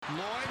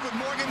with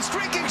Morgan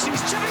streaking.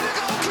 She's chipping the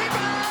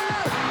goalkeeper.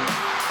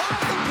 Off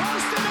the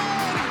post and in.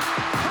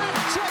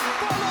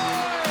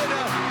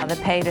 Hat-trick Bullard. The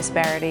pay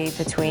disparity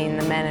between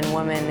the men and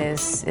women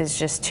is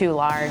just too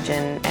large,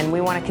 and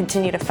we want to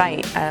continue to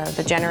fight.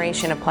 The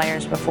generation of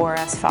players before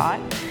us fought,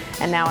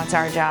 and now it's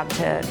our job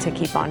to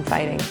keep on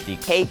fighting. The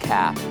pay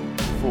cap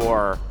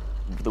for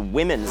the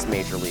women's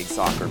Major League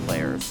Soccer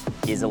players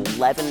is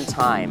 11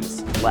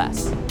 times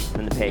less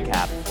than the pay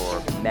cap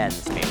for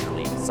men's Major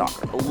League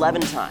Soccer.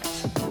 11 times.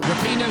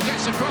 Rapinoe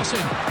gets a crossing.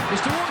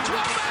 It's towards one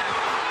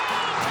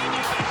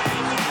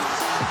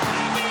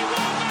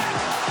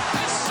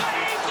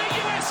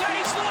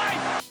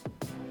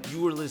man.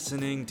 You are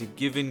listening to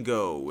Give and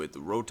Go with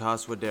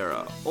Rotas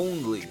Wadera,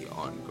 only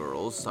on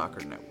Girls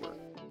Soccer Network.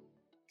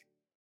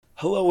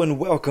 Hello and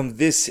welcome.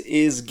 This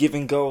is Give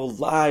and Go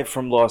live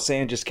from Los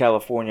Angeles,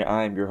 California.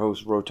 I am your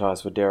host,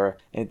 Rotas Wadera,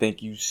 and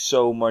thank you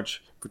so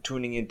much for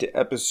tuning into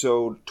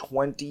episode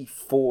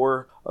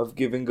 24 of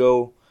Give and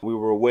Go. We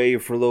were away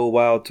for a little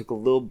while, took a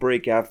little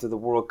break after the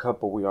World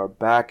Cup, but we are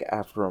back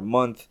after a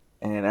month.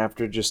 And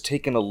after just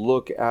taking a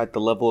look at the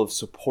level of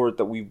support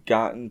that we've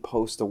gotten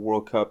post the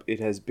World Cup, it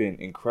has been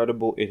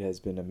incredible. It has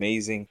been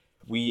amazing.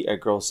 We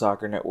at Girls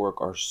Soccer Network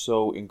are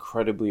so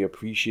incredibly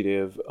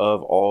appreciative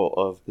of all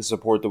of the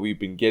support that we've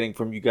been getting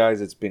from you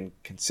guys. It's been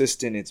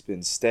consistent, it's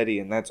been steady,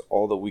 and that's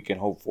all that we can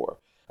hope for.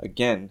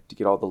 Again, to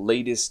get all the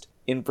latest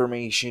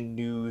information,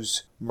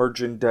 news,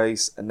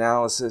 merchandise,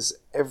 analysis,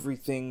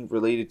 everything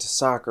related to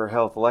soccer,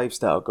 health,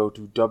 lifestyle, go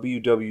to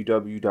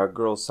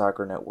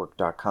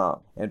www.girlssoccernetwork.com.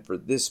 And for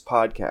this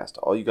podcast,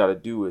 all you got to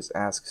do is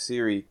ask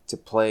Siri to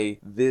play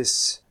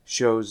this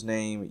show's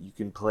name. You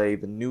can play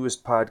the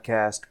newest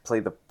podcast,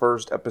 play the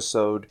first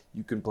episode.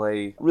 You can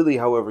play really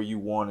however you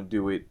want to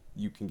do it.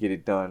 You can get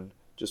it done.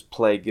 Just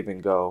play Give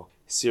and Go.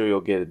 Siri will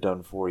get it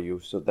done for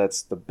you. So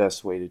that's the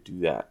best way to do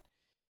that.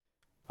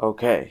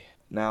 Okay,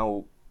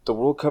 now the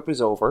World Cup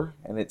is over,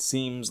 and it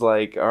seems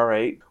like, all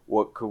right,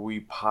 what could we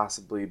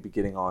possibly be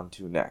getting on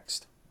to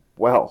next?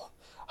 Well,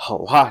 a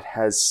lot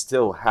has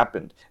still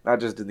happened, not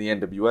just in the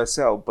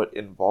NWSL, but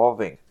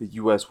involving the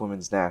U.S.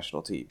 women's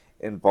national team,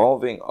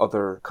 involving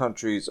other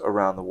countries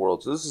around the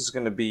world. So this is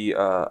going to be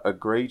a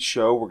great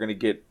show. We're going to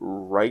get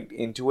right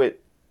into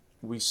it.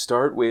 We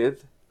start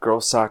with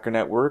Girls Soccer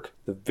Network,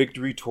 the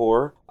Victory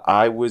Tour.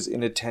 I was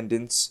in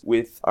attendance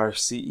with our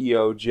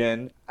CEO,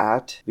 Jen,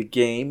 at the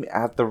game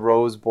at the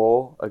Rose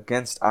Bowl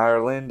against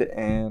Ireland.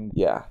 And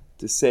yeah,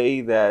 to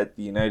say that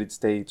the United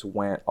States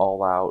went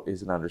all out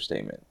is an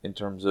understatement in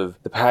terms of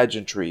the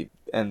pageantry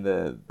and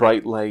the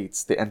bright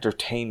lights, the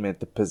entertainment,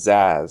 the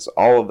pizzazz.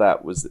 All of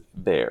that was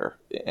there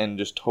and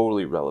just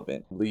totally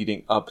relevant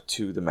leading up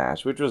to the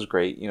match, which was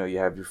great. You know, you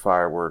have your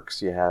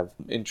fireworks, you have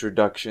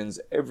introductions.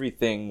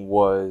 Everything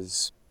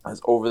was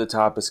as over the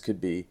top as could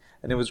be.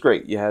 And it was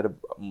great. You had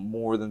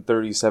more than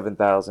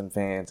 37,000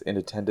 fans in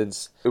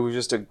attendance. It was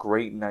just a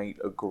great night,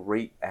 a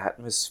great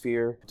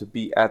atmosphere. To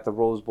be at the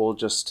Rose Bowl,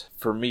 just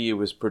for me, it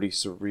was pretty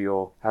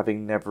surreal,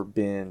 having never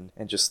been,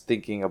 and just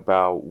thinking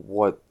about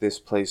what this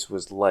place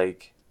was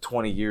like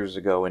 20 years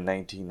ago in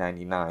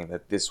 1999,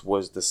 that this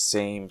was the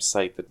same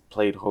site that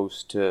played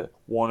host to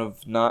one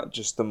of not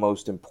just the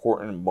most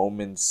important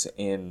moments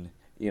in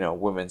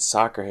women's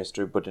soccer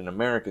history, but in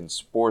American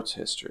sports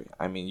history.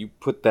 I mean, you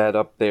put that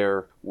up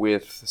there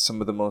with some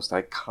of the most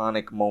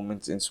iconic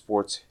moments in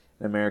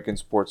American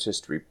sports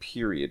history,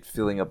 period,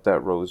 filling up that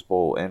Rose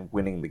Bowl and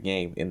winning the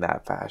game in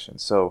that fashion.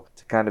 So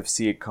to kind of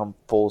see it come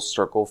full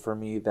circle for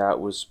me,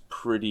 that was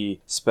pretty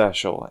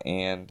special,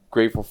 and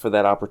grateful for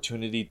that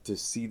opportunity to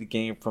see the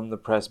game from the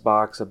press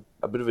box, a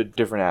bit of a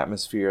different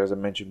atmosphere, as I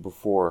mentioned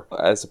before,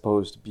 as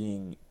opposed to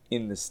being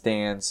in the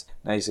stands,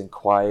 nice and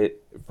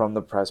quiet from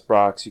the press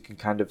box. You can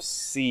kind of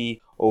see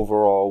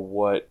overall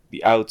what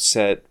the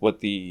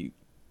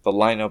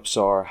lineups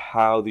are,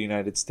 how the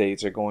United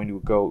States are going to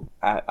go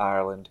at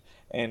Ireland.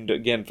 And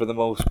again, for the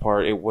most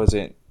part, it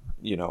wasn't,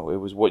 it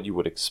was what you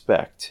would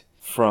expect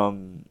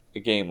from a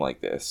game like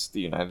this.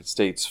 The United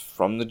States,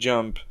 from the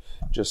jump,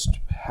 just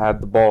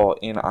had the ball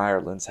in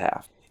Ireland's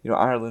half.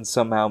 Ireland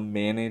somehow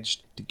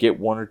managed to get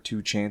one or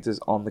two chances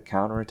on the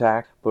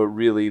counterattack, but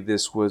really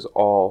this was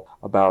all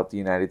about the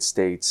United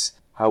States.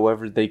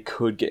 However they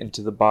could get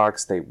into the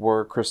box, they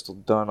were. Crystal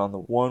Dunn on the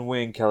one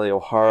wing, Kelly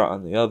O'Hara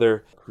on the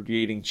other,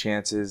 creating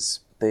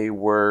chances. They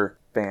were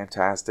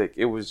fantastic.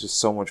 It was just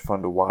so much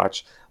fun to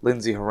watch.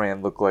 Lindsey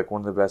Horan looked like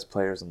one of the best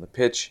players on the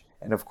pitch.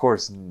 And of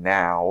course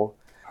now,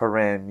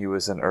 Horan,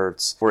 Mewis, and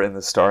Ertz were in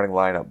the starting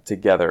lineup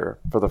together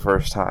for the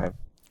first time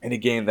in a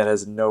game that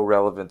has no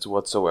relevance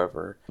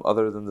whatsoever,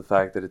 other than the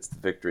fact that it's the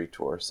Victory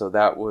Tour. So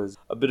that was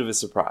a bit of a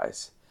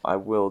surprise. I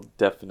will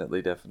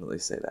definitely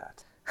say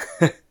that.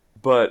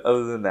 But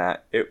other than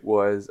that, it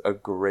was a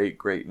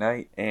great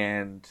night,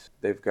 and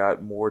they've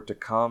got more to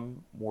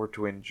come, more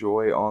to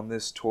enjoy on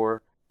this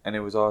tour. And it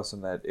was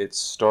awesome that it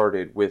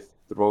started with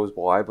the Rose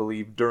Bowl. I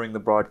believe during the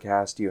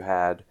broadcast you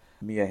had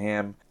Mia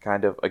Hamm,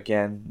 kind of,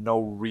 again, no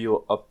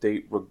real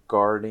update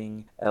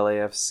regarding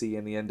LAFC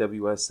and the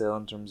NWSL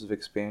in terms of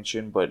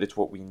expansion, but it's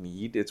what we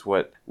need. It's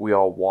what we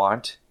all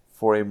want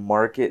for a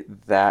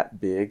market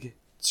that big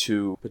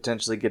to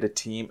potentially get a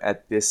team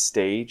at this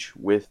stage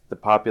with the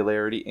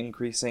popularity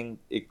increasing,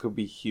 it could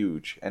be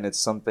huge. And it's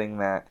something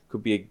that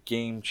could be a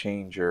game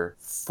changer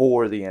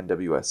for the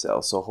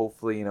NWSL. So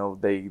hopefully,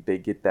 they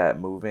get that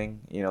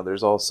moving.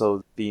 There's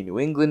also the New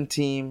England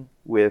team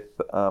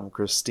with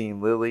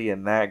Christine Lilly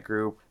in that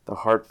group, the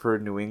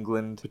Hartford New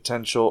England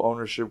potential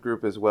ownership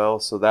group as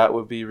well. So that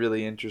would be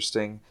really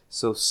interesting.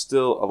 So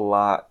still a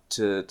lot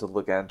to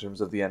look at in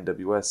terms of the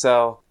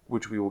NWSL,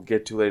 which we will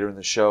get to later in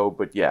the show.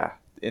 But yeah,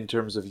 in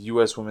terms of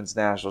U.S. women's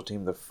national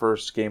team, the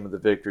first game of the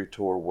Victory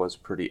Tour was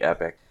pretty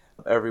epic.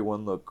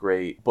 Everyone looked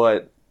great,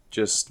 but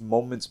just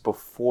moments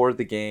before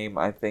the game,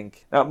 I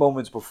think, not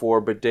moments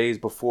before, but days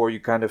before, you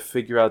kind of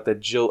figure out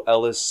that Jill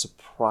Ellis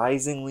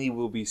surprisingly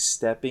will be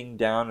stepping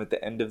down at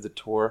the end of the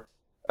tour.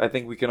 I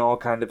think we can all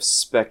kind of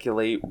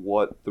speculate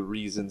what the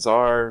reasons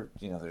are.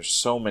 There's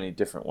so many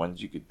different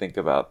ones you could think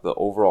about. The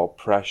overall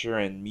pressure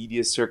and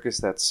media circus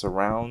that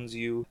surrounds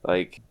you.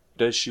 Like,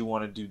 does she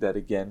want to do that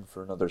again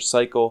for another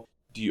cycle?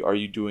 Are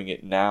you doing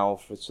it now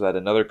so that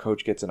another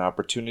coach gets an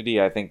opportunity?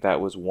 I think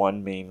that was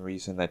one main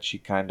reason that she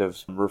kind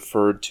of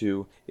referred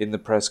to in the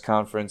press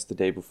conference the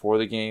day before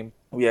the game.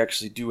 We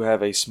actually do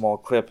have a small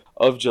clip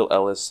of Jill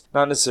Ellis,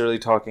 not necessarily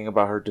talking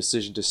about her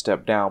decision to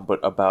step down, but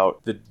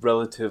about the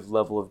relative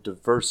level of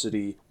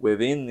diversity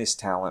within this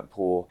talent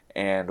pool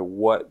and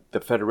what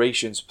the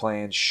Federation's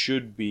plans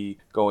should be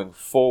going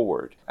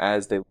forward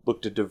as they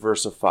look to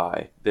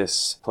diversify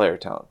this player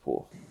talent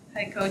pool.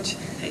 Hi, Coach.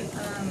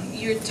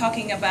 You're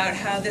talking about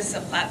how this is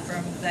a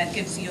platform that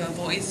gives you a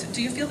voice.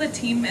 Do you feel the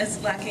team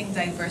is lacking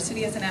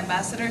diversity as an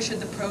ambassador? Should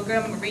the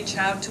program reach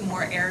out to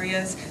more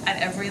areas at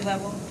every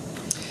level?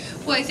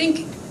 Well, I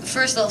think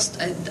first I'll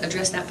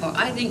address that part.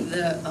 I think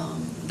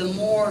the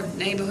more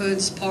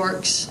neighborhoods,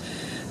 parks,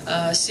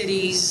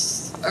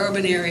 cities,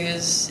 urban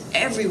areas,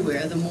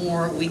 everywhere, the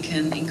more we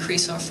can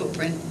increase our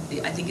footprint.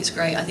 I think it's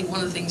great. I think one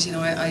of the things,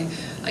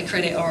 I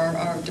credit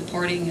our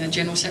departing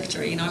General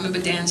Secretary. I remember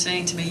Dan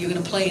saying to me, you're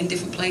going to play in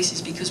different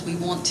places because we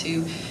want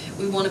to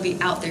be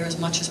out there as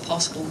much as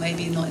possible,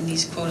 maybe not in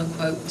these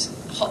quote-unquote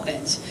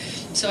hotbeds.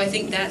 So I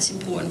think that's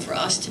important for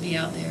us to be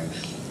out there.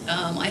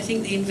 I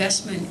think the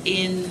investment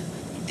in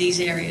these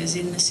areas,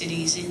 in the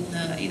cities, in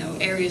the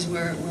areas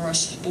where our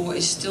sport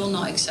is still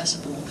not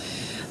accessible,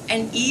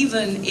 and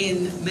even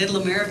in Middle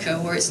America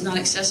where it's not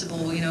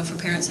accessible, for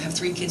parents that have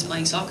 3 kids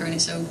playing soccer and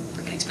it's so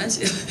freaking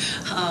expensive,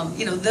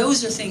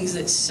 those are things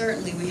that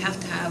certainly we have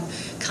to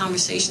have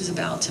conversations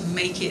about to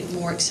make it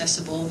more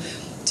accessible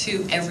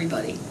to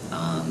everybody,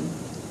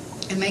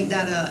 and make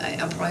that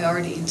a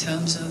priority in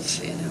terms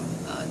of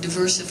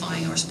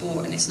diversifying our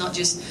sport. And it's not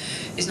just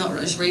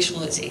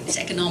racial, it's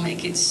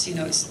economic, it's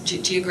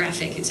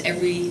geographic, it's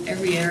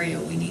every area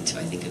we need to,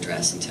 I think,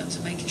 address in terms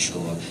of making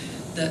sure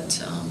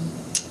that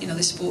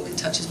this sport can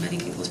touch as many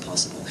people as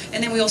possible.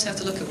 And then we also have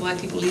to look at why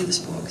people leave the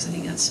sport, because I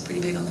think that's pretty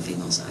big on the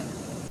female side.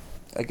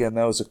 Again,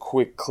 that was a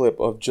quick clip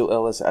of Jill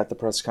Ellis at the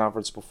press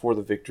conference before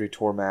the Victory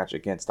Tour match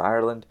against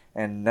Ireland.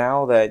 And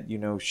now that,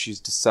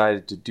 she's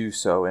decided to do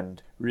so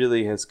and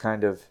really has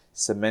kind of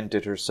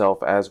cemented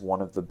herself as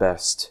one of the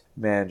best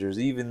managers,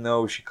 even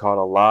though she caught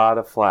a lot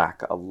of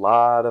flack and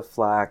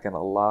a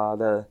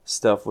lot of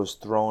stuff was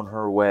thrown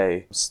her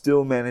way,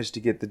 still managed to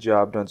get the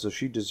job done. So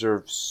she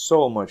deserves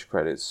so much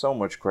credit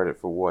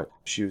for what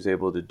she was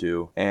able to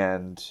do.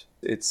 And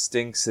it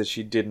stinks that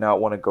she did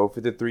not want to go for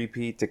the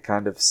three-peat to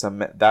kind of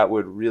cement. That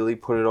would really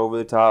put it over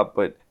the top,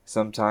 but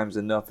sometimes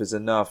enough is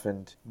enough,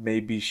 and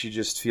maybe she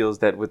just feels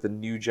that with a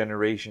new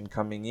generation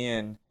coming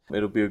in,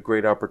 it'll be a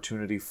great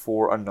opportunity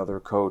for another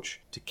coach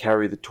to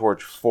carry the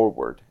torch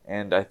forward.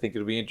 And I think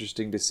it'll be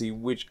interesting to see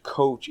which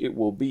coach it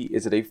will be.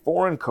 Is it a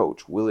foreign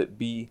coach? Will it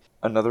be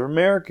another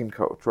American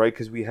coach, right?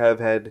 Because we have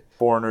had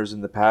foreigners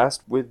in the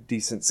past with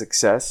decent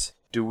success.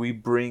 Do we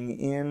bring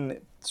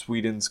in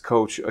Sweden's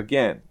coach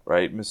again,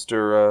 right?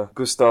 Mr.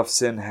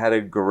 Gustafsson had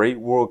a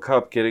great World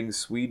Cup getting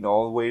Sweden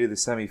all the way to the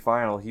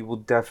semifinal. He will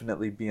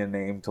definitely be a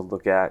name to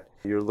look at.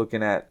 You're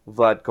looking at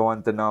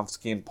Vlatko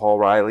Antonovsky and Paul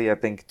Riley, I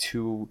think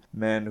 2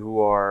 men who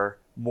are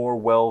more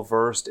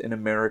well-versed in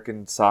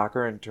American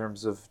soccer in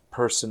terms of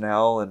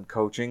personnel and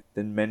coaching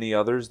than many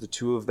others. The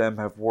 2 of them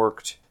have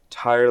worked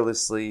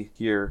tirelessly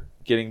here,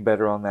 getting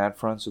better on that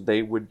front, so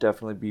they would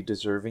definitely be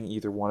deserving,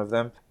 either one of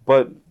them.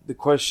 But the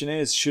question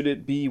is, should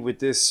it be with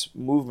this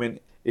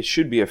movement, it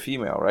should be a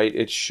female, right?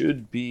 It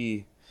should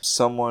be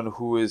someone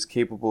who is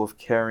capable of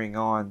carrying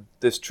on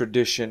this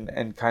tradition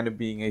and kind of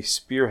being a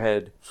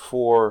spearhead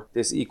for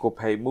this equal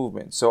pay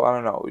movement. So I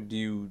don't know, do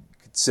you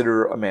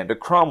consider Amanda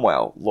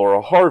Cromwell,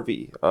 Laura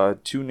Harvey,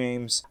 2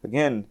 names,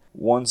 again,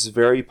 once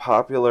very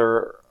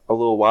popular a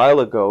little while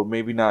ago,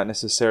 maybe not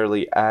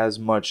necessarily as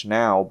much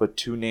now, but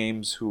 2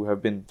 names who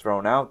have been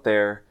thrown out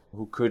there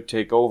who could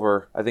take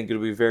over. I think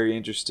it'll be very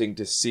interesting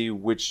to see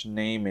which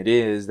name it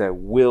is that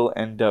will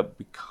end up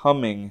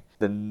becoming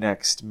the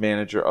next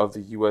manager of the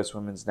U.S.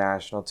 women's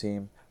national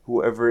team.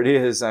 Whoever it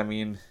is, I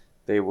mean,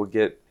 they will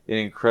get an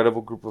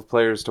incredible group of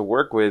players to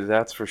work with,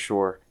 that's for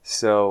sure.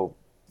 So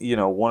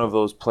one of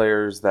those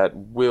players that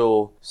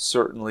will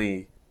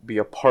certainly be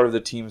a part of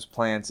the team's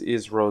plans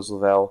is Rose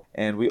Lavelle.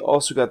 And we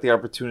also got the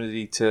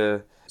opportunity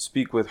to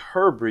speak with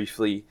her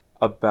briefly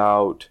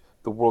about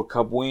the World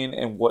Cup win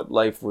and what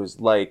life was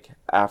like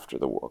after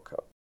the World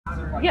Cup.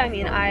 Yeah, I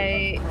mean,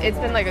 it's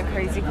been like a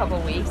crazy couple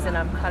weeks, and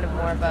I'm kind of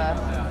more of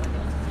a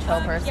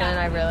chill person.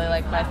 I really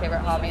like, my favorite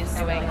hobby is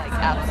doing like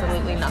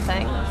absolutely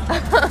nothing.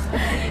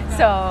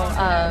 So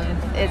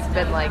it's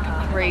been like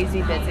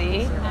crazy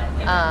busy.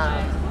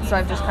 So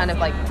I've just kind of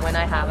like, when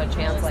I have a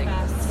chance, like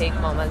take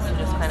moments to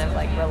just kind of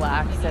like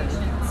relax and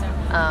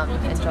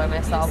enjoy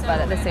myself.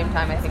 But at the same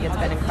time, I think it's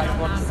been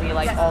incredible to see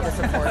like all the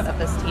support that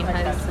this team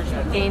has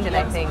gained, and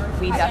I think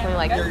we definitely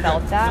like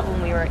felt that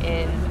when we were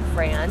in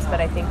France. But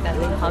I think that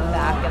to come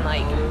back and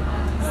like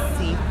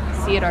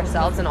see it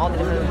ourselves in all the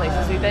different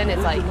places we've been,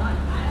 it's like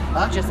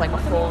just like a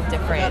whole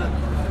different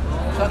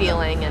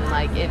feeling, and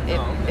like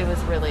it was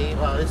really.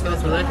 Well, it's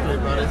not directly,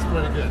 but it's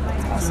pretty good.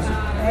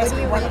 What do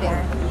you rate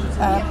it?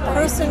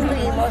 Person who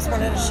you most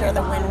wanted to share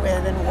the win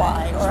with and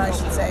why, or I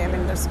should say, I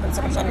mean, there's been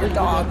so much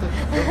underdog.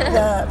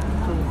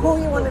 Who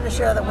you wanted to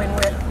share the win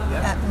with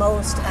at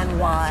most and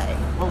why?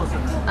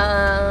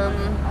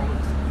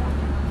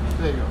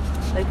 There you go.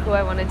 Like who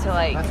I wanted to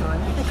like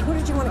who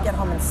did you want to get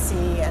home and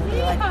see and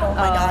be like, oh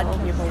my God,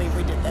 can you believe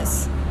we did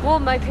this? Well,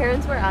 my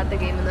parents were at the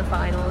game in the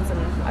finals,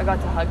 and I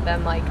got to hug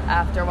them like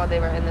after while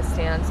they were in the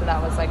stand, so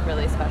that was like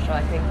really special.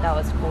 I think that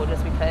was cool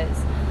just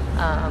because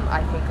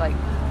I think like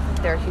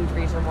they're a huge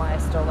reason why I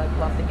still like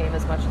love the game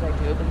as much as I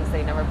do, because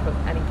they never put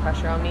any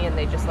pressure on me, and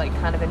they just like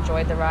kind of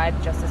enjoyed the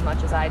ride just as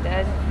much as I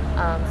did.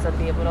 So to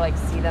be able to like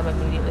see them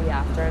immediately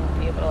after and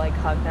be able to like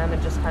hug them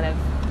and just kind of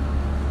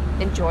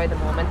enjoy the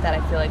moment that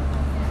I feel like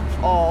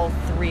all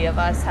three of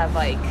us have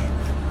like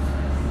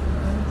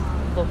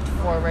looked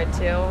forward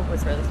to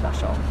was really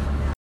special.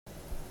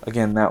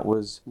 Again, that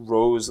was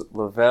Rose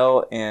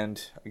Lavelle,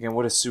 and again,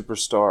 what a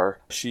superstar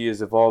she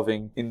is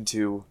evolving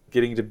into,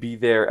 getting to be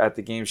there at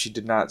the game. She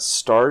did not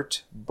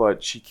start,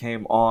 but she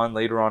came on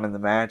later on in the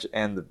match,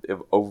 and the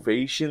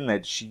ovation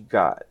that she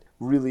got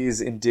really is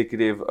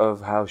indicative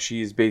of how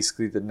she is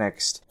basically the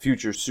next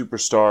future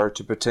superstar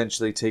to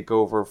potentially take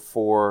over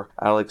for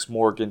Alex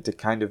Morgan to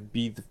kind of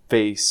be the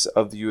face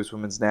of the U.S.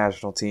 women's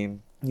national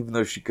team. Even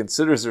though she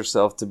considers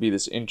herself to be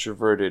this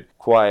introverted,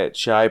 quiet,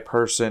 shy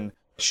person,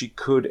 she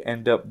could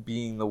end up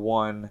being the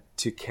one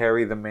to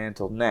carry the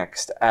mantle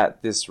next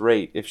at this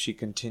rate if she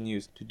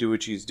continues to do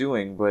what she's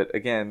doing. But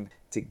again,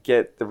 to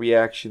get the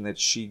reaction that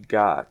she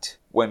got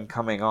when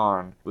coming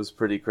on was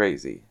pretty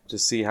crazy. To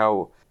see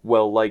how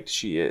well liked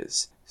she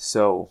is.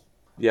 So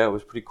yeah, it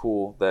was pretty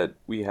cool that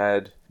we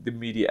had the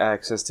media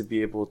access to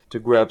be able to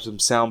grab some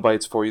sound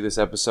bites for you this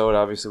episode.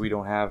 Obviously, we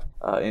don't have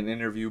an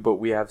interview, but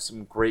we have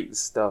some great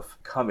stuff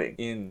coming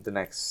in the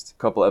next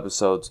couple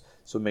episodes.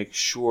 So make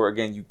sure,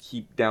 again, you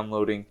keep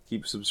downloading,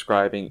 keep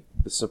subscribing.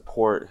 The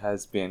support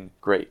has been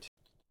great.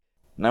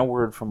 Now,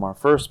 word from our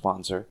first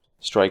sponsor,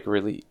 Striker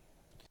Elite.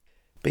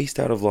 Based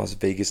out of Las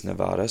Vegas,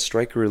 Nevada,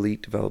 Striker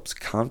Elite develops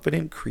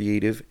confident,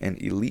 creative, and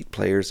elite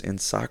players in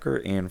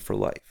soccer and for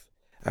life.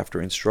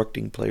 After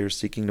instructing players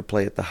seeking to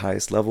play at the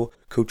highest level,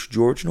 Coach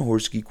George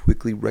Nahorsky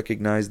quickly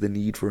recognized the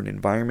need for an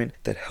environment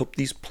that helped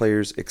these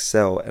players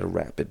excel at a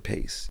rapid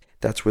pace.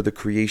 That's where the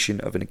creation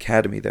of an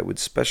academy that would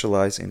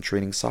specialize in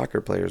training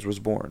soccer players was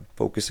born.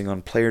 Focusing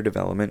on player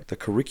development, the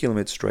curriculum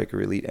at Striker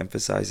Elite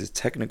emphasizes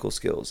technical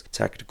skills,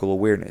 tactical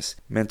awareness,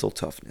 mental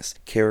toughness,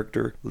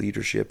 character,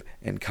 leadership,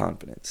 and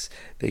confidence.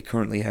 They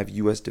currently have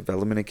U.S.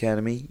 Development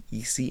Academy,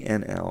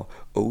 ECNL,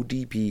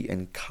 ODP,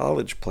 and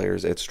college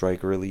players at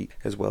Striker Elite,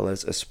 as well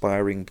as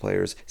aspiring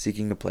players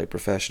seeking to play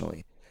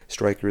professionally.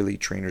 Striker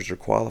Elite trainers are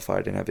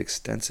qualified and have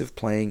extensive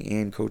playing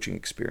and coaching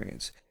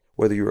experience.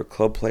 Whether you're a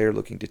club player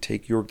looking to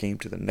take your game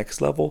to the next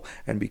level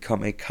and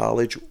become a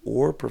college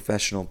or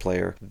professional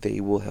player, they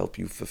will help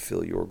you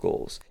fulfill your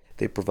goals.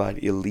 They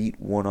provide elite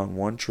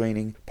one-on-one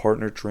training,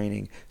 partner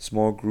training,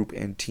 small group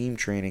and team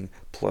training,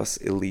 plus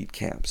elite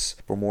camps.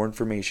 For more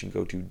information,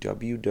 go to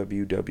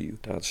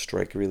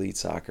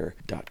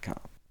www.strikerelitesoccer.com.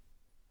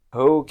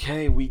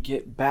 Okay, we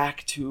get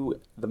back to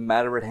the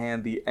matter at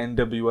hand, the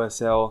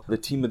NWSL. The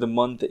team of the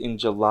month in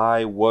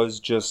July was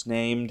just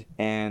named,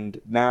 and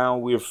now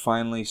we're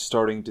finally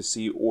starting to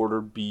see order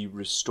be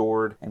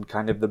restored and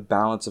kind of the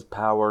balance of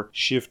power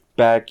shift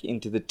back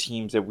into the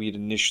teams that we had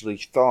initially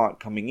thought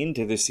coming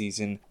into the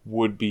season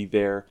would be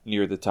there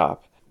near the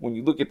top. When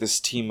you look at this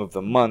team of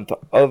the month,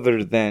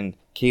 other than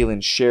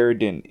Kaylin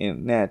Sheridan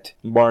in net,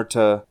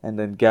 Marta, and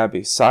then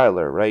Gabby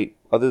Seiler, right?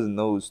 Other than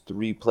those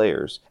three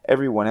players,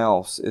 everyone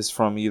else is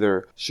from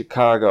either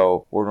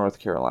Chicago or North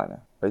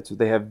Carolina, right? So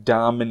they have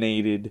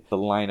dominated the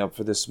lineup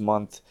for this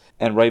month,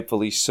 and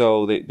rightfully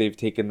so. They've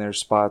taken their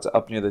spots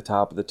up near the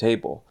top of the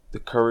table. The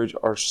Courage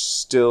are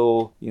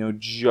still,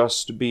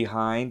 just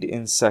behind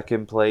in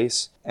second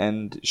place,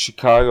 and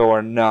Chicago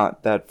are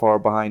not that far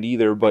behind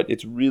either, but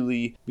it's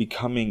really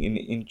becoming an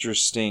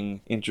interesting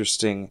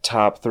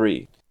top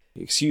three.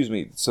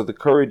 So the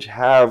Courage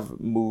have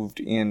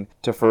moved in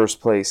to first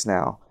place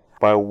now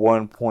by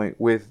 1 point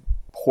with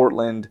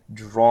Portland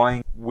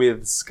drawing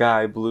with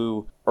Sky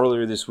Blue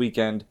earlier this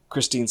weekend.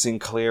 Christine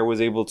Sinclair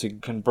was able to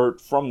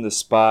convert from the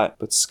spot,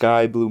 but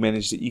Sky Blue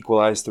managed to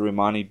equalize through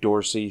Imani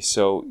Dorsey.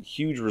 So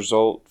huge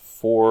result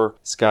for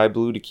Sky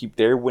Blue to keep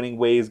their winning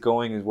ways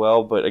going as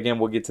well. But again,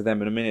 we'll get to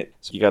them in a minute.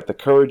 So you got the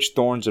Courage,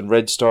 Thorns, and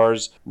Red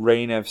Stars.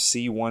 Reign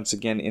FC once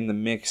again in the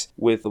mix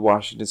with the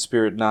Washington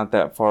Spirit not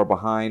that far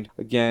behind.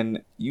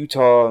 Again,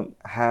 Utah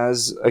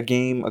has a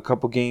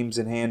couple games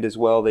in hand as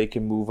well. They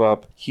can move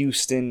up.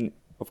 Houston,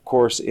 of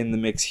course, in the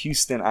mix.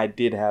 Houston I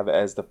did have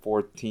as the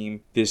 4th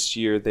team this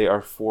year. They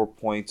are 4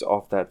 points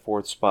off that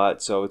 4th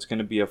spot, so it's going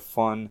to be a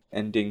fun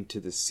ending to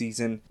the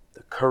season.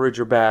 The Courage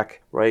are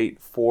back,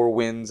 right? 4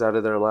 wins out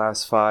of their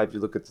last 5. You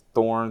look at the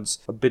Thorns,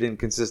 a bit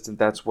inconsistent.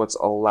 That's what's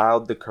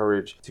allowed the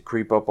Courage to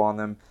creep up on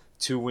them.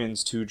 2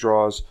 wins, 2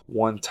 draws,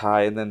 1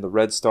 tie. And then the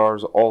Red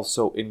Stars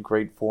also in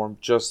great form,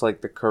 just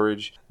like the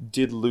Courage.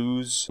 Did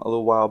lose a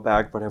little while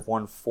back, but have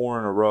won 4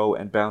 in a row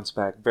and bounced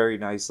back very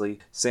nicely.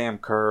 Sam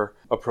Kerr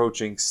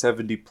approaching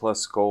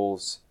 70-plus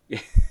goals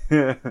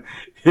in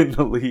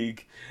the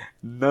league.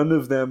 None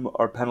of them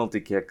are penalty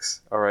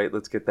kicks. All right,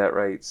 let's get that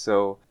right.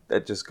 So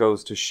that just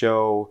goes to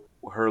show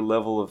her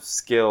level of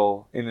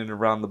skill in and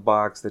around the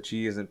box, that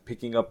she isn't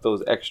picking up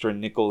those extra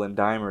nickel and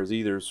dimers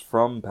either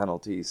from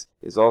penalties,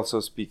 is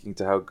also speaking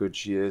to how good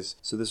she is.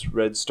 So this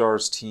Red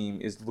Stars team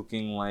is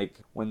looking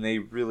like when they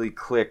really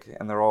click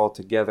and they're all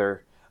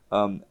together,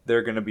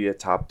 they're going to be a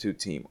top 2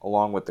 team,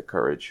 along with the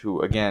Courage,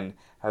 who again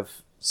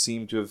have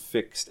seemed to have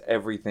fixed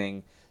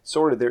everything,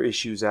 sorted their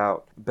issues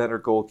out, better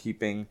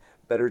goalkeeping,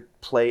 better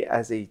play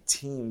as a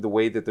team, the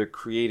way that they're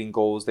creating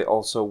goals. They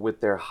also,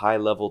 with their high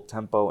level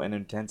tempo and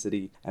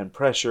intensity and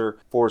pressure,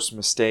 force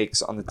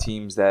mistakes on the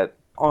teams that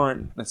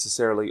aren't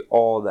necessarily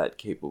all that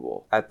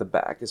capable at the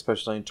back,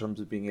 especially in terms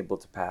of being able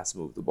to pass,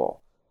 move the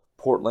ball.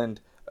 Portland,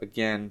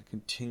 again,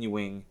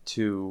 continuing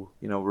to,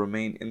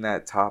 remain in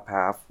that top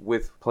half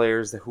with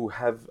players who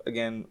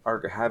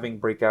are having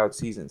breakout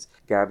seasons.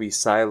 Gabby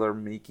Seiler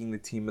making the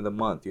team of the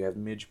month. You have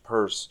Midge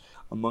Purse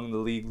among the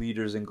league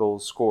leaders in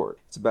goals scored.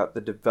 It's about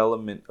the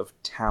development of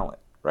talent,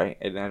 right?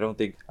 And I don't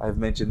think I've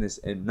mentioned this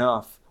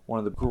enough. One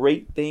of the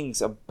great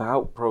things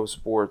about pro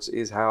sports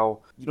is how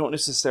you don't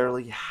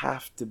necessarily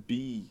have to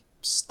be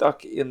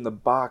stuck in the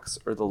box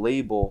or the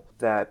label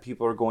that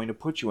people are going to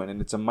put you in,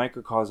 and it's a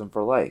microcosm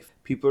for life.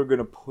 People are going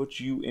to put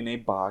you in a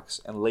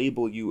box and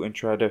label you and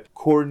try to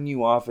cordon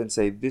you off and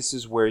say, this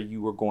is where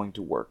you are going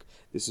to work,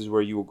 this is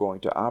where you are going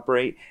to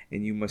operate,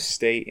 and you must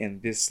stay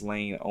in this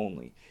lane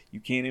only. You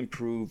can't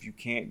improve, you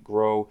can't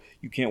grow,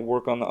 you can't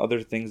work on the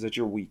other things that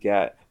you're weak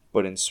at.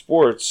 But in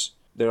sports,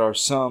 there are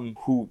some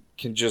who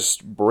can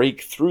just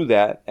break through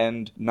that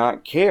and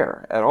not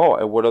care at all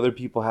at what other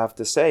people have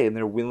to say, and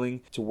they're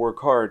willing to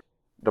work hard.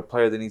 The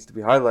player that needs to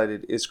be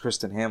highlighted is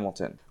Kristen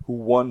Hamilton, who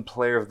won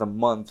Player of the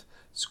Month,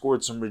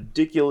 scored some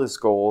ridiculous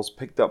goals,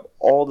 picked up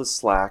all the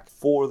slack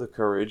for the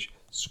Courage,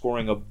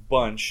 scoring a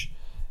bunch.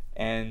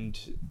 And,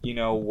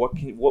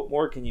 what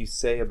more can you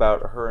say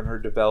about her and her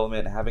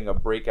development, having a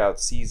breakout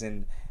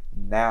season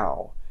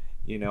now?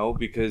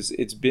 Because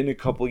it's been a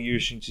couple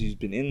years since she's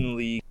been in the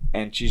league,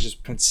 and she's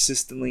just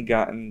consistently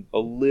gotten a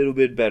little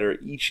bit better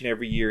each and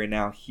every year. And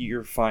now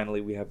here,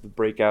 finally, we have the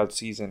breakout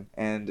season.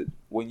 And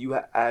when you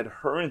add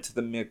her into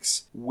the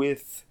mix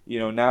with,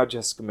 now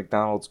Jessica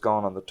McDonald's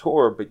gone on the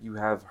tour, but you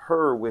have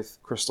her with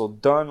Crystal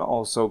Dunn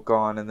also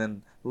gone, and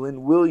then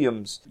Lynn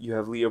Williams, you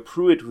have Leah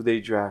Pruitt, who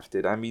they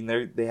drafted. I mean,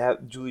 they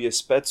have Julia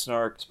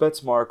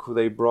Spetsmark, who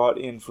they brought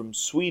in from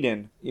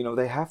Sweden.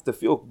 They have to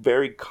feel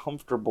very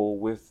comfortable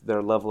with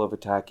their level of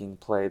attacking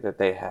play that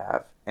they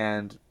have.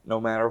 And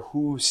no matter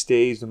who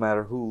stays, no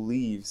matter who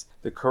leaves,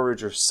 the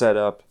Courage are set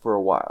up for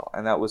a while.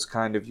 And that was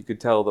kind of, you could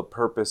tell, the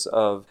purpose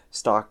of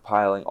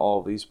stockpiling all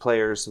of these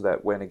players so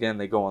that when, again,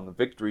 they go on the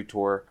victory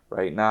tour,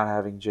 right, not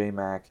having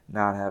J-Mac,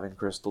 not having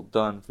Crystal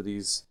Dunn for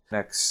these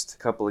next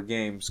couple of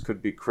games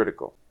could be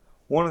critical.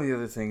 One of the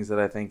other things that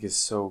I think is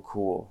so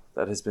cool,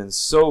 that has been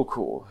so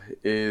cool,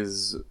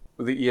 is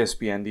the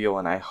ESPN deal,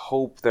 and I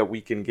hope that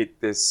we can get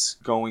this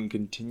going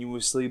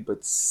continuously,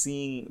 but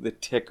seeing the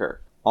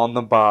ticker on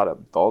the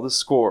bottom, all the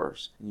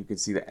scores, and you can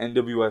see the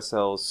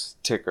NWSL's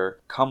ticker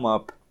come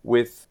up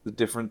with the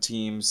different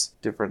teams,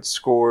 different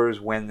scores,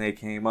 when they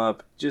came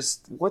up.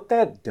 Just what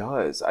that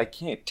does, I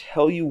can't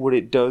tell you what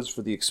it does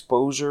for the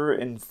exposure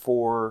and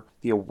for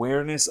the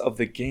awareness of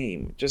the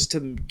game. Just to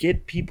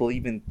get people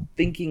even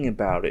thinking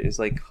about it is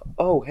like,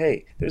 oh,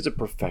 hey, there's a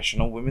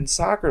professional women's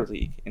soccer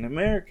league in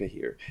America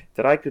here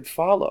that I could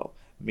follow.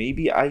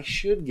 Maybe I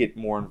should get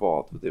more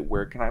involved with it.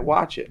 Where can I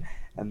watch it?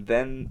 And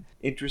then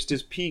interest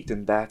is piqued,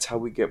 and that's how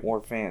we get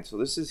more fans. So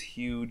this is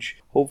huge.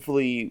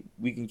 Hopefully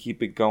we can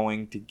keep it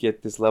going to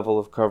get this level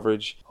of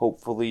coverage.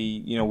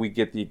 Hopefully, we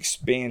get the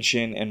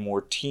expansion and more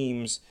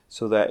teams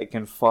so that it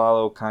can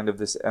follow kind of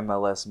this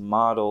MLS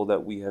model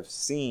that we have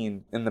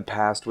seen in the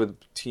past with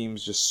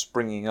teams just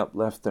springing up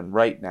left and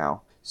right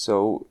now.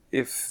 So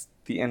if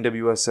the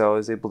NWSL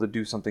is able to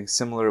do something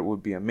similar, it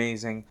would be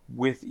amazing.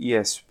 With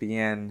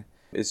ESPN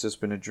It's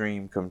just been a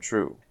dream come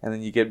true. And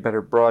then you get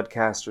better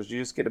broadcasters. You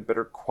just get a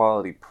better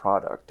quality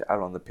product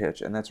out on the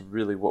pitch. And that's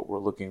really what we're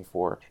looking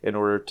for in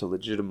order to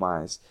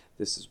legitimize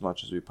this as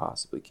much as we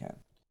possibly can.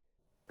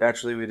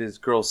 Naturally, it is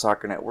Girls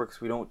Soccer Networks.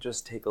 We don't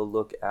just take a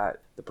look at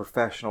the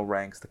professional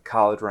ranks, the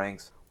college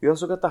ranks. We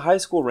also got the high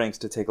school ranks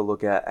to take a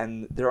look at.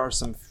 And there are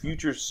some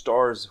future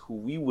stars who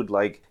we would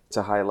like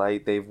to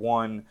highlight. They've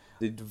won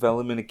the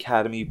Development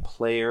Academy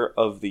Player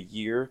of the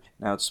Year.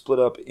 Now it's split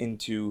up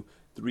into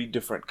 3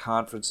 different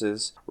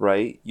conferences,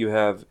 right? You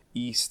have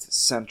East,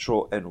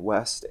 Central, and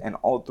West, and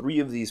all 3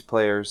 of these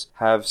players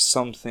have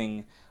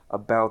something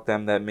about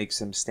them that makes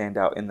them stand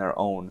out in their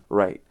own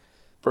right.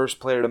 First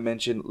player to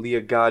mention,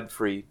 Leah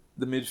Godfrey.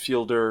 The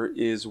midfielder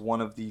is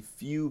one of the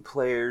few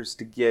players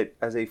to get,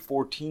 as a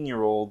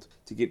 14-year-old,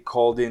 to get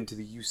called into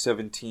the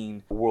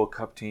U17 World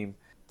Cup team.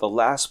 The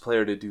last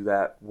player to do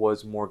that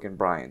was Morgan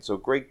Bryan. So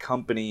great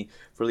company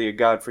for Leah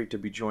Godfrey to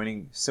be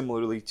joining.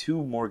 Similarly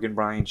to Morgan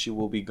Bryan, she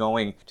will be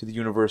going to the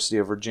University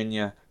of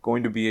Virginia,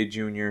 going to be a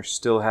junior,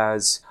 still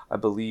has, I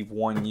believe,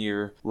 1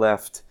 year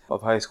left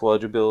of high school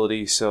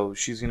eligibility. So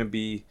she's going to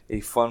be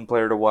a fun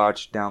player to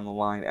watch down the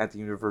line at the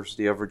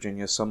University of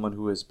Virginia, someone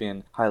who has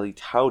been highly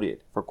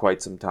touted for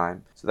quite some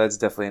time. So that's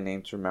definitely a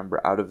name to remember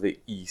out of the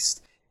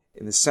East.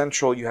 In the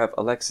Central, you have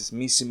Alexis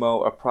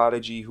Missimo, a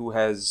prodigy who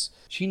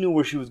she knew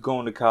where she was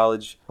going to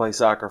college, play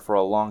soccer for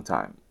a long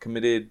time.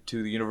 Committed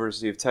to the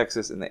University of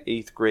Texas in the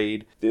 8th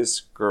grade. This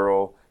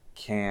girl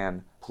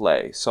can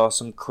play. Saw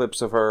some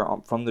clips of her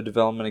from the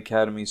Development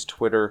Academy's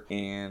Twitter,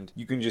 and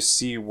you can just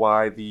see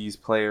why these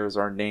players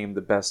are named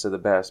the best of the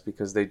best,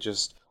 because they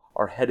just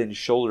are head and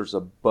shoulders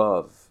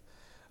above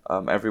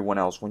everyone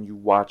else when you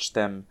watch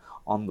them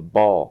on the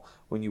ball,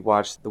 when you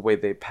watch the way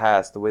they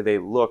pass, the way they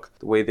look,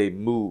 the way they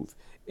move.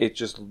 It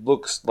just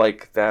looks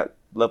like that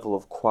level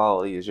of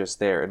quality is just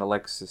there, and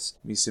Alexis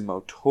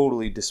Missimo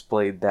totally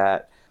displayed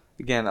that.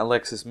 Again,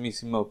 Alexis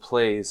Missimo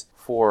plays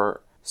for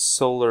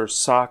Solar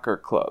Soccer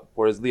Club,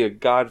 whereas Leah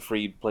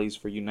Godfrey plays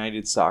for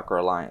United Soccer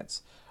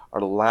Alliance.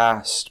 Our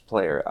last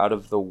player out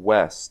of the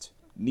West,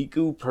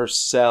 Niku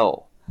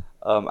Purcell,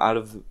 out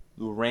of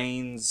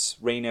Rain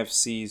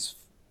FC's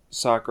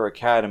Soccer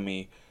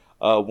Academy,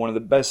 one of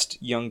the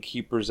best young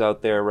keepers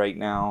out there right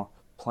now,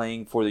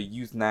 playing for the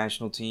youth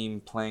national team,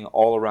 playing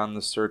all around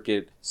the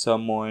circuit,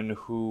 someone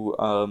who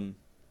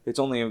it's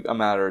only a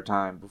matter of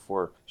time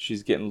before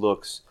she's getting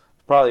looks.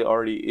 Probably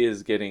already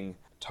is getting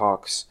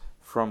talks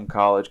from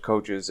college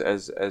coaches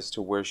as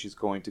to where she's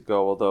going to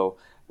go, although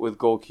with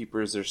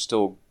goalkeepers there's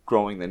still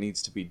growing that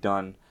needs to be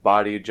done.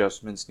 Body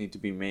adjustments need to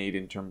be made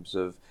in terms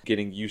of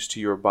getting used to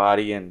your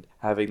body and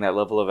having that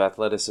level of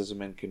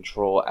athleticism and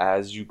control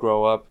as you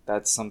grow up.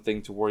 That's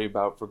something to worry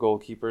about for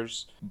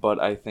goalkeepers.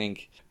 But I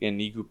think, again,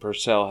 Niku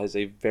Purcell has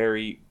a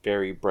very,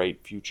 very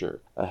bright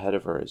future ahead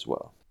of her as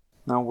well.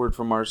 Now a word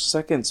from our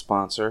second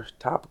sponsor,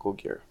 Topical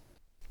Gear.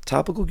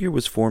 Topical Gear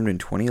was formed in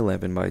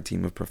 2011 by a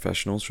team of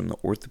professionals from the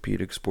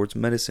orthopedic sports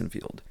medicine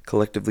field.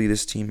 Collectively,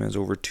 this team has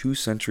over 2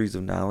 centuries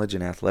of knowledge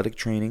in athletic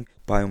training,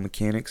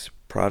 biomechanics,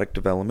 product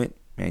development,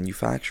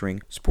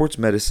 manufacturing, sports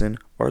medicine,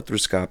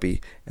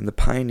 arthroscopy, and the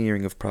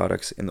pioneering of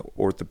products in the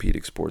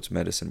orthopedic sports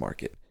medicine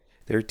market.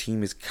 Their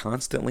team is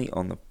constantly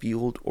on the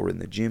field or in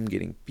the gym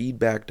getting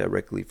feedback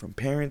directly from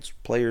parents,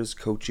 players,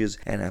 coaches,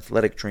 and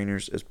athletic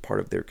trainers as part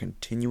of their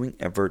continuing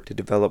effort to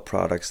develop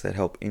products that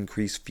help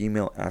increase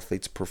female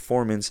athletes'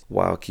 performance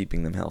while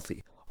keeping them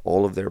healthy.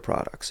 All of their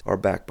products are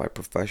backed by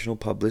professional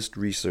published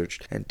research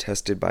and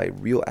tested by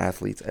real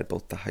athletes at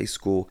both the high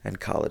school and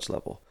college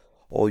level.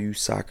 All you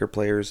soccer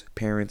players,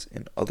 parents,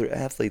 and other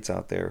athletes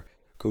out there,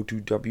 go to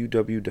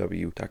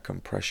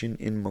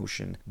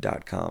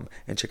www.compressioninmotion.com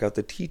and check out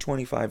the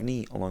T25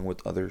 knee along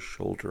with other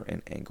shoulder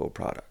and ankle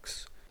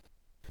products.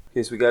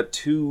 Okay, so we got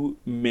 2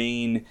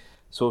 main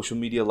social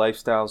media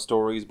lifestyle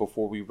stories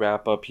before we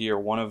wrap up here.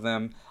 One of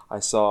them, I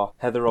saw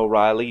Heather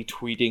O'Reilly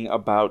tweeting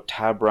about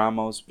Tab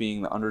Ramos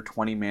being the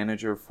under-20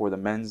 manager for the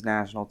men's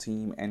national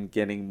team and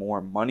getting more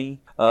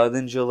money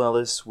than Jill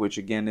Ellis, which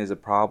again is a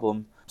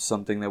problem.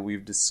 Something that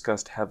we've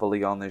discussed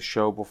heavily on this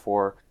show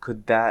before.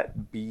 Could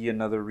that be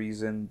another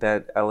reason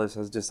that Ellis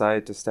has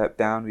decided to step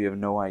down? We have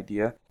no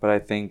idea, but I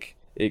think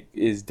it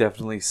is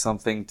definitely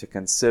something to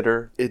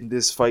consider in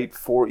this fight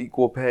for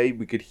equal pay.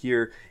 We could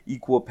hear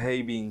equal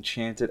pay being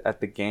chanted at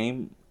the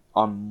game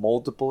on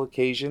multiple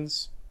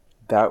occasions.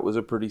 That was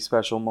a pretty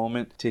special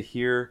moment to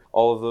hear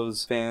all of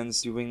those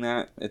fans doing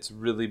that. It's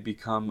really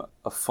become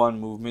a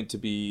fun movement to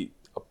be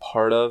a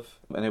part of,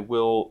 and it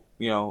will,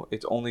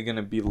 it's only going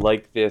to be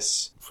like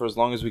this for as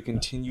long as we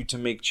continue to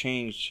make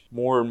change.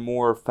 More and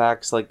more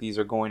facts like these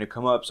are going to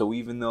come up. So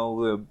even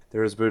though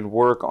there has been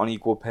work on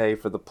equal pay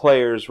for the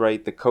players,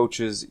 right, the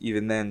coaches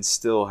even then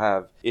still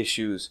have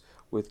issues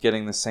with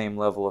getting the same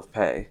level of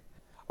pay.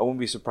 I wouldn't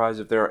be surprised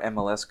if there are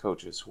MLS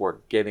coaches who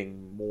are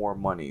getting more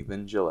money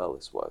than Jill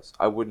Ellis was.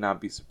 I would not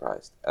be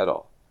surprised at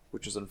all,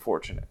 which is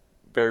unfortunate.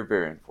 Very,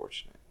 very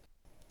unfortunate.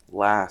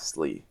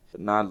 Lastly,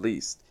 but not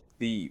least,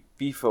 the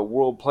FIFA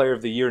World Player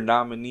of the Year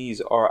nominees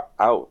are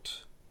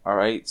out. All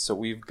right, so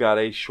we've got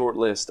a short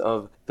list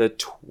of the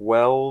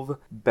 12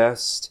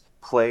 best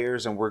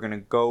players, and we're going to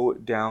go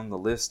down the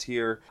list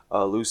here.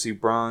 Lucy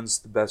Bronze,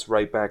 the best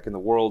right back in the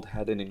world,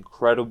 had an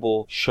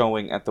incredible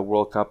showing at the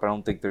World Cup. I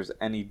don't think there's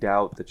any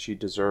doubt that she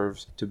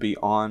deserves to be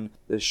on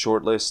this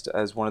short list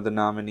as one of the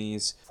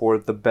nominees for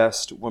the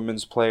best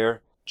women's player.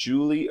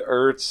 Julie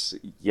Ertz,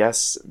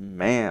 yes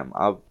ma'am,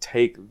 I'll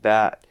take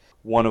that.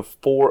 One of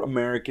 4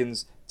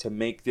 Americans to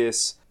make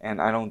this,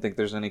 and I don't think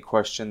there's any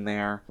question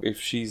there.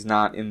 If she's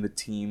not in the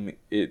team,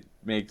 it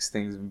makes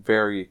things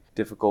very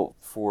difficult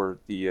for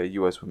the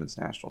U.S. women's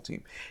national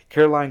team.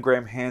 Caroline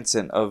Graham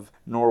Hansen of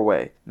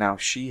Norway. Now,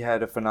 she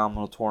had a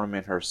phenomenal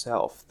tournament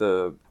herself,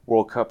 the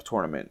World Cup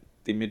tournament.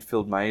 The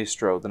midfield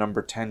maestro, the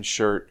number 10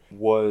 shirt,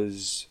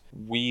 was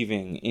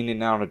weaving in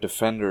and out of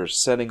defenders,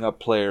 setting up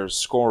players,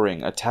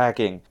 scoring,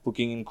 attacking,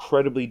 looking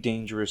incredibly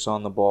dangerous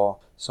on the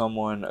ball.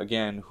 Someone,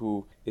 again,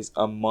 who is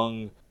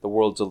among the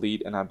world's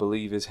elite, and I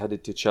believe is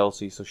headed to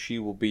Chelsea, so she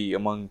will be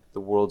among the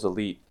world's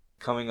elite.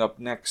 Coming up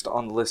next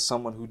on the list,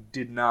 someone who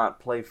did not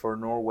play for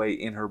Norway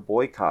in her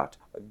boycott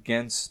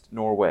against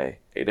Norway,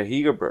 Ada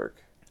Hegerberg,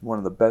 one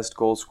of the best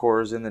goal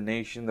scorers in the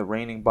nation, the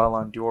reigning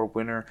Ballon d'Or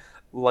winner,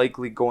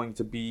 likely going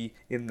to be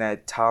in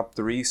that top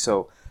 3.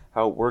 So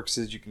how it works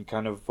is you can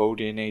kind of vote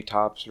in a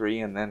top 3,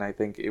 and then I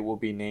think it will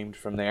be named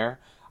from there.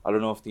 I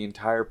don't know if the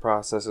entire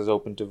process is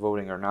open to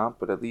voting or not,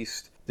 but at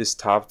least this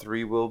top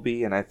 3 will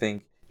be, and I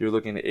think you're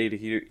looking at Ada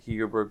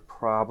Hegerberg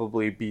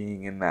probably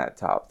being in that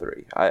top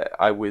 3.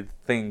 I would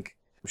think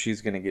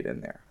she's going to get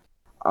in there.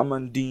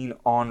 Amandine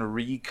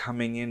Henry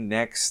coming in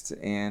next,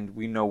 and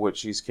we know what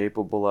she's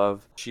capable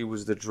of. She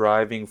was the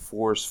driving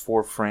force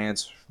for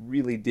France,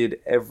 really did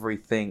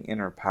everything in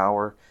her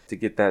power to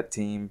get that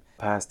team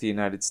past the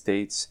United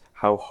States.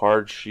 How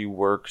hard she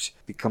worked.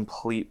 The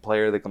complete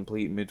player, the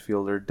complete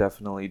midfielder,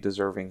 definitely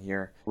deserving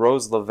here.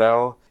 Rose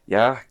Lavelle,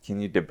 yeah, can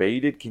you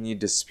debate it? Can you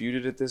dispute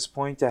it at this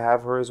point to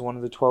have her as one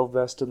of the 12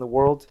 best in the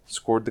world?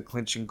 Scored the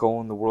clinching goal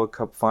in the World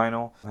Cup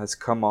final. Has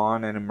come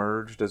on and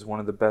emerged as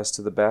one of the best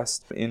of the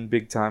best in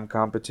big-time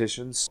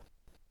competitions.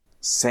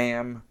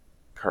 Sam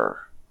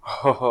Kerr.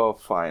 Oh,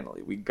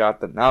 finally, we got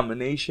the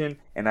nomination,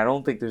 and I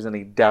don't think there's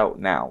any doubt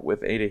now.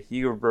 With Ada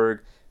Hegerberg,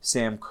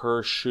 Sam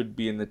Kerr should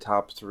be in the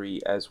top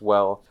 3 as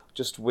well.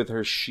 Just with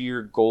her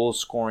sheer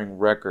goal-scoring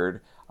record,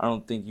 I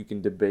don't think you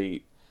can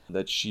debate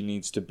that she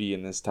needs to be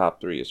in this top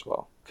 3 as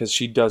well. Because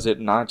she does it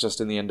not just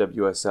in the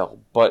NWSL,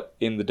 but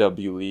in the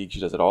W League. She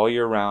does it all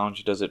year round.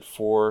 She does it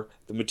for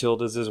the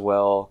Matildas as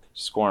well.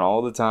 She's scoring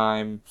all the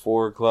time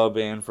for club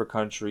and for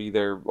country.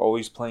 They're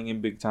always playing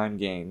in big-time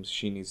games.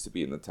 She needs to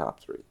be in the top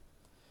 3.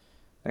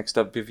 Next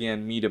up,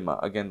 Vivianne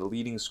Miedema. Again, the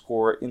leading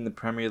scorer in the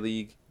Premier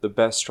League, the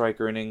best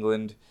striker in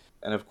England,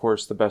 and of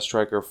course the best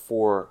striker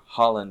for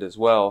Holland as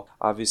well.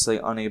 Obviously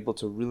unable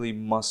to really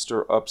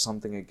muster up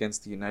something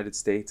against the United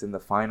States in the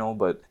final,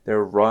 but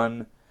their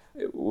run,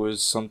 it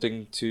was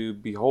something to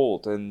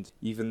behold. And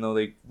even though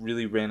they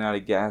really ran out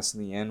of gas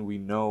in the end, we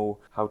know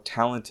how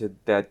talented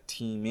that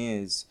team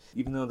is.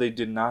 Even though they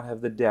did not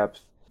have the depth,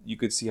 you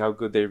could see how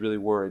good they really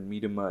were, and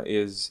Miedema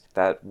is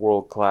that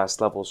world-class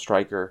level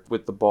striker.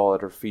 With the ball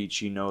at her feet,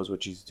 she knows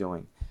what she's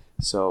doing.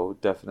 So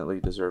definitely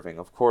deserving.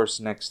 Of course,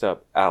 next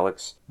up,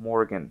 Alex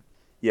Morgan.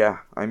 Yeah,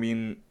 I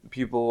mean,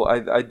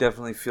 I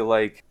definitely feel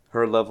like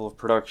her level of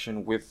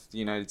production with the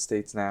United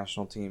States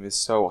national team is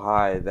so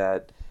high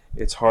that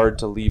it's hard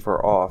to leave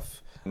her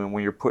off. I mean,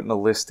 when you're putting a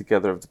list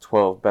together of the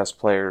 12 best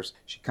players,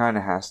 she kind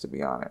of has to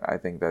be on it. I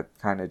think that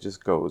kind of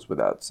just goes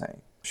without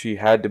saying. She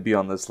had to be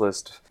on this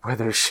list,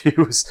 whether she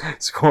was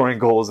scoring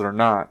goals or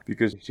not,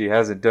 because she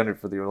hasn't done it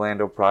for the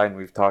Orlando Pride, and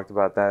we've talked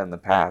about that in the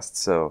past.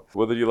 So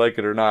whether you like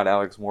it or not,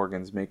 Alex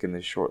Morgan's making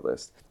this short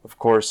list. Of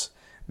course,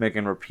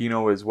 Megan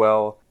Rapinoe as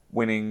well,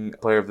 winning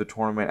player of the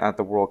tournament at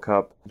the World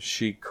Cup.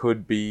 She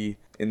could be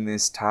in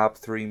this top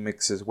 3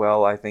 mix as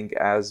well, I think,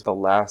 as the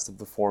last of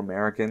the 4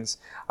 Americans.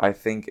 I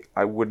think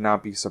I would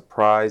not be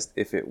surprised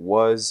if it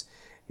was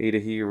Ada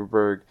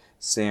Hegerberg,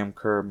 Sam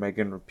Kerr,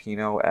 Megan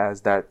Rapinoe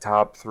as that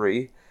top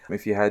 3.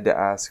 If you had to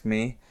ask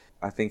me,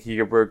 I think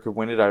Hegerberg could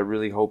win it. I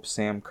really hope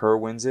Sam Kerr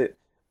wins it.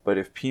 But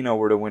if Pino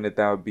were to win it,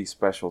 that would be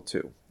special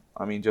too.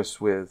 I mean, just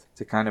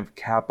to kind of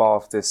cap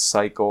off this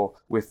cycle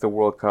with the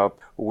World Cup,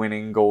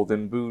 winning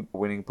Golden Boot,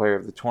 winning player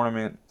of the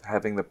tournament,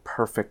 having the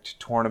perfect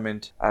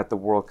tournament at the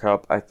World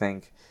Cup, I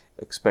think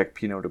expect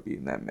Pino to be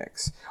in that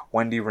mix.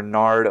 Wendy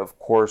Renard, of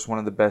course, one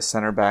of the best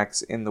center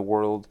backs in the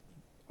world,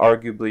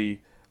 arguably,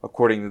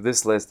 according to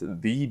this list,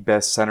 the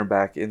best center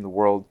back in the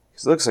world.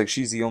 Because it looks like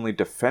she's the only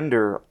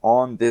defender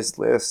on this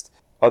list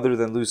other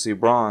than Lucy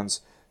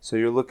Bronze. So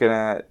you're looking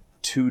at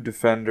 2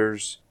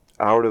 defenders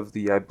out of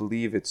the, I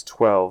believe it's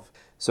 12.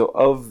 So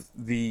of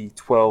the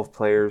 12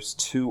 players,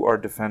 2 are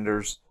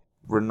defenders.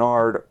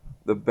 Renard,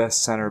 the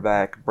best center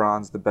back.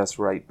 Bronze, the best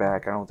right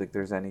back. I don't think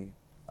there's any,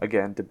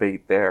 again,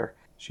 debate there.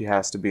 She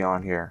has to be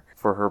on here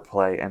for her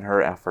play and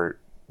her effort.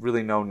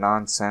 Really no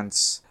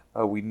nonsense.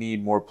 We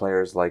need more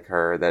players like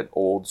her, that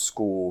old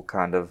school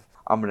kind of,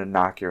 I'm going to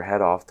knock your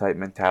head off type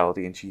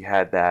mentality, and she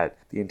had that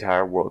the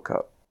entire World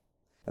Cup.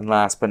 And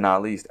last but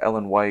not least,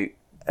 Ellen White.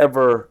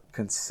 ever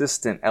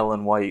consistent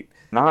Ellen White.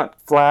 Not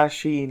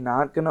flashy,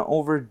 not gonna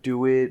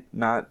overdo it,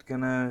 not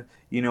gonna,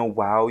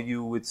 wow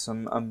you with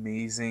some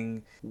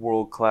amazing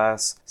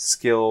world-class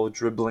skill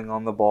dribbling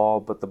on the ball.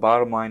 But the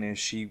bottom line is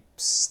she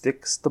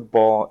sticks the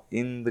ball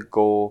in the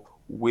goal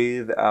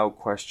without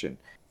question.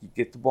 You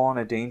get the ball in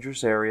a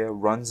dangerous area,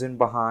 runs in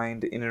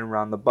behind, in and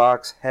around the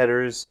box,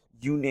 headers,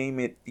 you name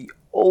it, the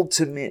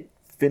ultimate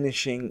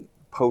finishing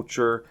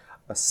poacher,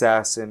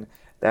 assassin.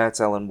 That's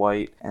Ellen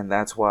White, and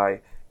that's why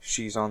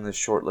she's on this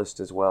short list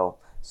as well.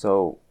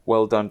 So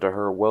well done to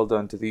her. Well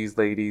done to these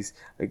ladies.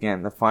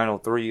 Again, the final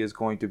three is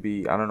going to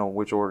be, I don't know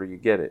which order you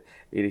get it.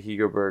 Ada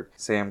Hegerberg,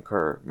 Sam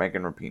Kerr,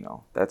 Megan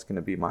Rapinoe. That's going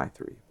to be my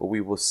three. But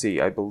we will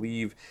see. I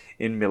believe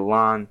in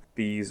Milan,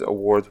 these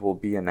awards will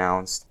be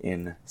announced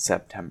in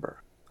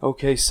September.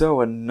 Okay,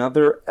 so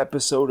another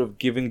episode of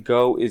Give and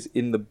Go is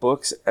in the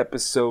books.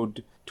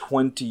 Episode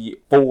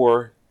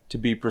 24 to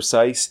be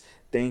precise.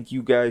 Thank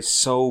you guys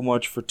so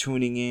much for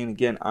tuning in.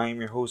 Again, I am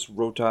your host,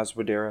 Rotas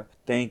Wadera.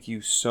 Thank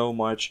you so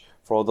much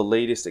for all the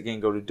latest. Again,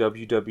 go to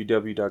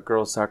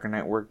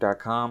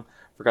www.girlssoccernetwork.com.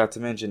 Forgot to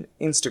mention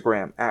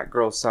Instagram at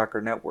Girls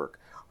Soccer Network,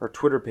 our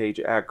Twitter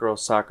page at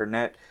Girls Soccer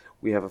Net.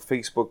 We have a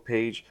Facebook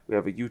page. We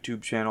have a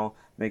YouTube channel.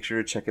 Make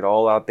sure to check it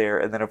all out there.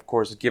 And then, of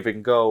course, Give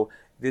and Go.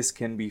 This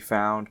can be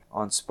found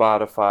on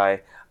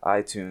Spotify,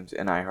 iTunes,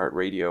 and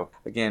iHeartRadio.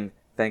 Again,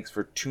 thanks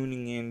for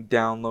tuning in,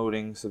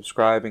 downloading,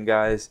 subscribing,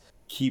 guys.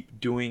 Keep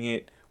doing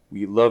it.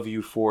 We love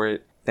you for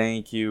it.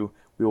 Thank you.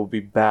 We will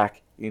be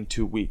back in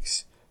 2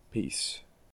 weeks. Peace.